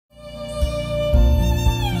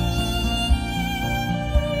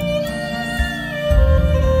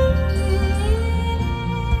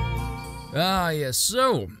Hi,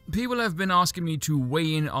 so people have been asking me to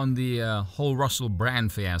weigh in on the whole Russell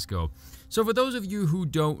Brand fiasco. So for those of you who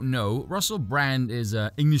don't know, Russell Brand is an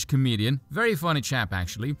English comedian, very funny chap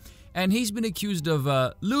actually, and he's been accused of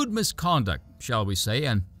lewd misconduct, shall we say,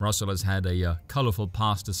 and Russell has had a colourful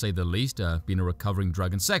past to say the least, being a recovering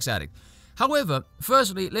drug and sex addict. However,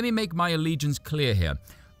 firstly, let me make my allegiance clear here.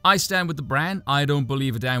 I stand with the brand. I don't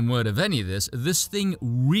believe a damn word of any of this. This thing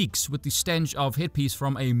reeks with the stench of hit piece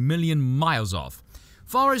from a million miles off.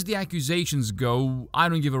 Far as the accusations go, I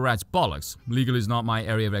don't give a rat's bollocks. Legal is not my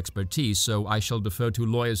area of expertise, so I shall defer to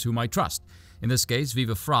lawyers whom I trust. In this case,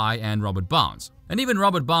 Viva Fry and Robert Barnes. And even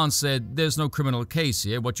Robert Barnes said, there's no criminal case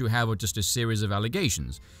here, what you have are just a series of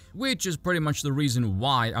allegations. Which is pretty much the reason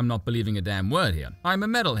why I'm not believing a damn word here. I'm a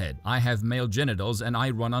metalhead, I have male genitals, and I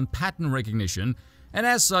run on pattern recognition. And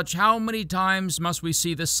as such, how many times must we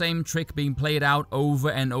see the same trick being played out over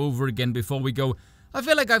and over again before we go, I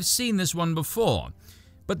feel like I've seen this one before?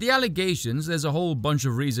 But the allegations, there's a whole bunch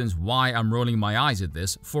of reasons why I'm rolling my eyes at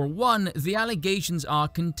this. For one, the allegations are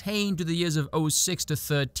contained to the years of 06 to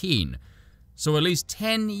 13. So at least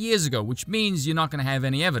 10 years ago, which means you're not going to have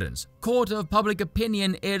any evidence. Court of public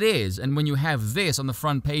opinion it is, and when you have this on the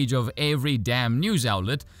front page of every damn news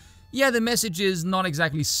outlet, yeah, the message is not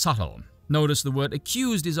exactly subtle. Notice the word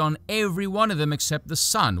accused is on every one of them except The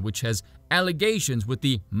Sun, which has allegations with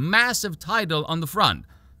the massive title on the front.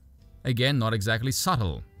 Again, not exactly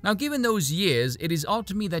subtle. Now, given those years, it is odd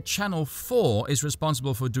to me that Channel 4 is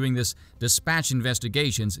responsible for doing this dispatch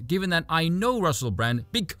investigations, given that I know Russell Brand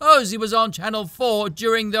because he was on Channel 4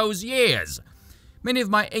 during those years. Many of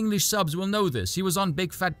my English subs will know this. He was on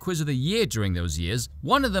Big Fat Quiz of the Year during those years.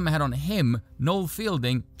 One of them had on him, Noel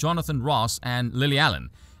Fielding, Jonathan Ross, and Lily Allen.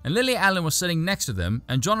 And Lily Allen was sitting next to them,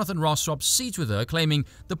 and Jonathan Ross swapped seats with her, claiming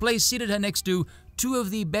the place seated her next to two of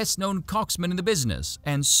the best-known cocksmen in the business.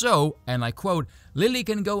 And so, and I quote, Lily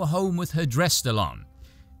can go home with her dress still on.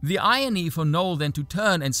 The irony for Noel then to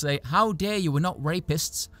turn and say, how dare you, we're not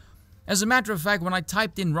rapists. As a matter of fact, when I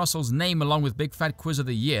typed in Russell's name along with Big Fat Quiz of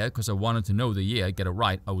the Year, because I wanted to know the year, get it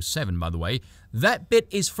right, 07 by the way, that bit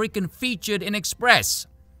is freaking featured in Express.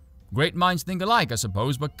 Great minds think alike, I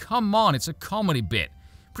suppose, but come on, it's a comedy bit.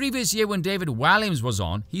 Previous year when David Walliams was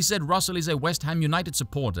on, he said Russell is a West Ham United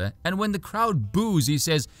supporter, and when the crowd boos, he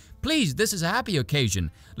says, please, this is a happy occasion.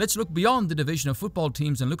 Let's look beyond the division of football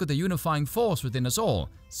teams and look at the unifying force within us all,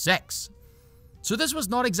 sex. So this was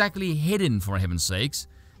not exactly hidden, for heaven's sakes.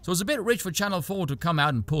 So it's a bit rich for Channel 4 to come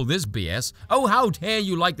out and pull this BS. Oh, how dare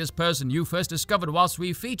you like this person you first discovered whilst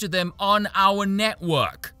we featured them on our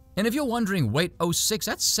network. And if you're wondering, wait, 06,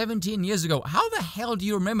 that's 17 years ago, how the hell do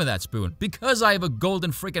you remember that, Spoon? Because I have a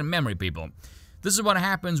golden freaking memory, people. This is what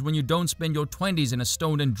happens when you don't spend your 20s in a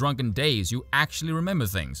stoned and drunken daze. You actually remember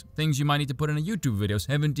things. Things you might need to put in a YouTube video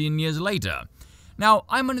 17 years later. Now,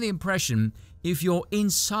 I'm under the impression if you're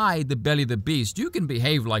inside the belly of the beast, you can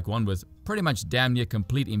behave like one with pretty much damn near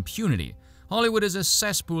complete impunity. Hollywood is a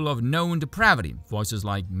cesspool of known depravity. Voices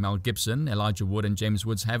like Mel Gibson, Elijah Wood, and James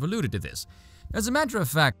Woods have alluded to this. As a matter of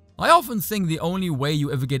fact, I often think the only way you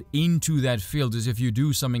ever get into that field is if you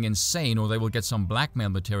do something insane or they will get some blackmail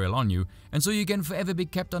material on you, and so you can forever be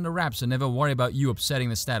kept under wraps and never worry about you upsetting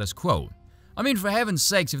the status quo. I mean, for heaven's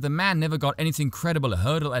sakes, if the man never got anything credible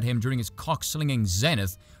hurled at him during his cock-slinging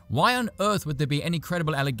zenith, why on earth would there be any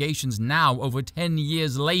credible allegations now over 10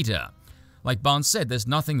 years later? Like Barnes said, there's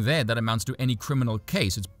nothing there that amounts to any criminal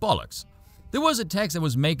case, it's bollocks. There was a text that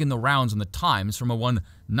was making the rounds on the Times from a one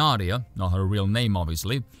Nadia, not her real name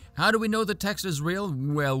obviously. How do we know the text is real?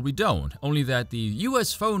 Well, we don't. Only that the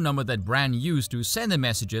US phone number that Brand used to send the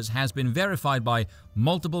messages has been verified by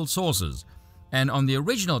multiple sources. And on the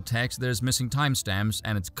original text, there's missing timestamps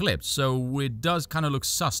and it's clipped, so it does kind of look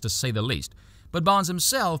sus to say the least. But Barnes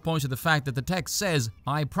himself points to the fact that the text says,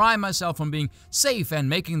 I pride myself on being safe and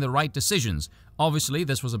making the right decisions. Obviously,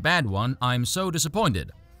 this was a bad one. I'm so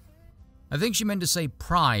disappointed. I think she meant to say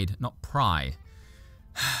pride, not pry.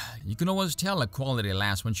 You can always tell a quality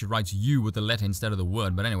lass when she writes you with the letter instead of the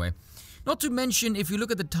word, but anyway. Not to mention, if you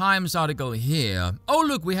look at the Times article here, oh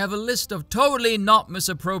look, we have a list of totally not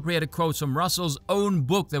misappropriated quotes from Russell's own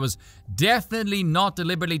book that was definitely not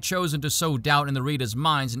deliberately chosen to sow doubt in the readers'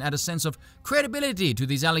 minds and add a sense of credibility to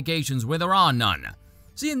these allegations where there are none.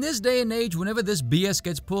 See, in this day and age, whenever this BS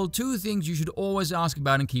gets pulled, two things you should always ask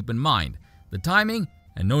about and keep in mind. The timing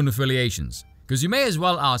and known affiliations. Because you may as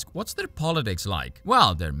well ask, what's their politics like?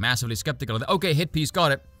 Well, they're massively skeptical of that. Okay, hit piece,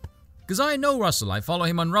 got it. Because I know Russell, I follow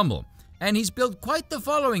him on Rumble. And he's built quite the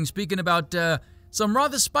following speaking about some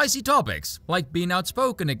rather spicy topics, like being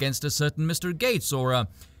outspoken against a certain Mr. Gates or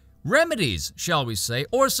remedies, shall we say,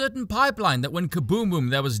 or a certain pipeline that when kaboom boom,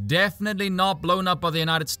 that was definitely not blown up by the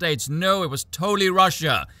United States. No, it was totally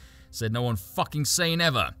Russia. Said no one fucking sane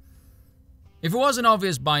ever. If it wasn't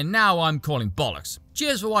obvious by now, I'm calling bollocks.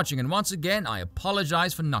 Cheers for watching, and once again, I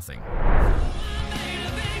apologize for nothing.